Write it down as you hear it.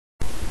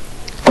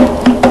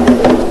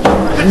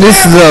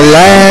This is the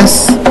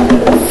last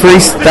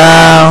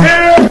freestyle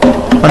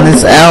on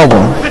this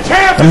album.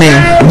 I mean,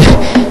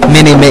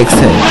 mini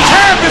mixtape.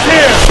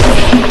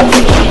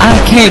 I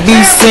can't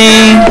be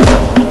seen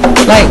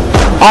like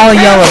all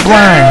y'all are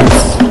blinds.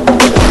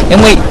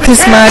 And wait,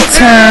 this my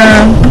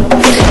time,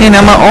 and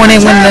I'ma own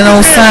it when there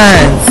no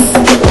signs.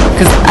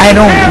 Cause I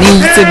don't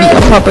need to be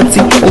a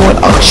property or an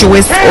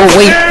altruist. Or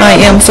wait,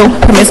 I am so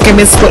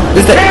promiscuous. What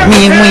does that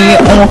mean when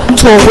you're on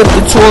tour with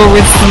the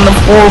tourists in the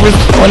forest?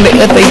 On the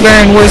earth they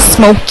burn, we're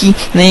smoky.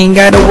 They ain't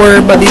gotta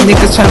worry about these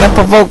niggas trying to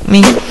provoke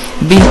me.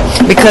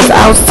 Because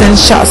I'll send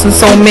shots in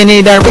so many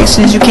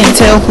directions you can't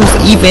tell who's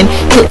even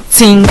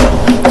hitting.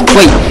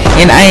 Wait,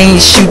 and I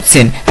ain't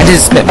shooting, I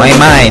just spent my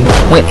mind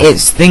when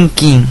it's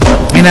thinking.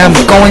 And I'm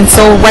going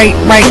so right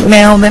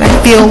now that I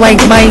feel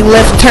like my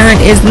left turn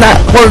is not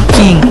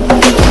working.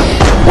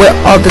 With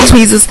all the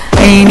tweezers,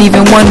 I ain't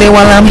even wonder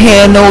while I'm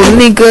here, no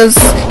niggas.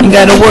 You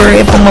gotta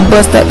worry if I'ma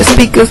bust out the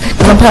speakers,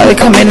 cause I'm probably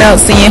coming out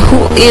saying,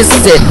 who is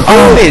it?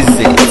 Who is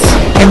it?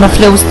 And my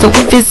flow's so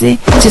fizzy,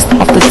 just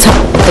off the top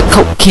of the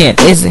coke can,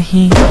 isn't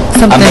he?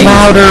 Something amazing.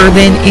 Louder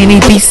than any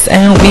beast.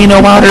 I don't mean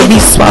no wilder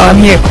beast while I'm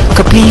here,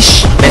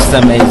 capiche? That's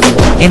amazing.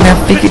 And I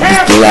figured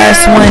this the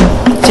last one.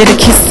 Jada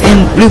Kiss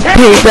and Lupe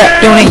rap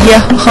on it,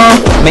 yeah, huh?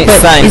 Makes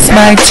but sense. It's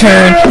my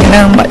turn, and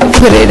I'm about to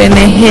put it in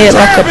the head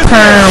like a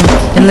perm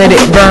and let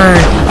it burn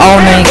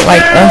all night like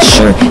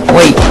Usher.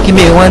 Wait, give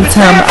me one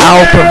time,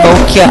 I'll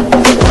provoke ya.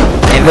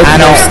 And with I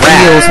no don't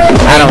skills,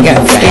 I don't got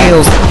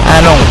skills.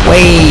 I don't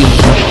weigh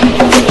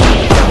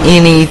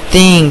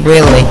anything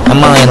really.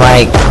 I'm only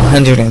like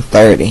 130.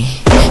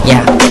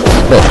 Yeah.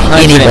 But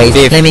anyways,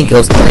 let me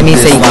go. Let me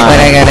say what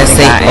I gotta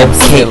say.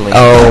 Okay.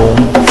 Oh,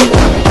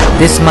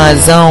 this my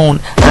zone.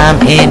 I'm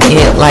in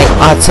it like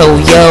Otto,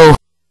 yo.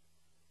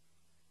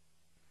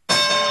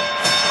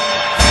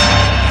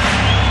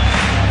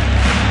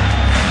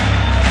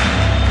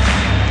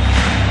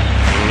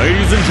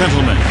 Ladies and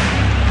gentlemen,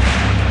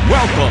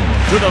 welcome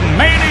to the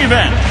main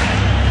event.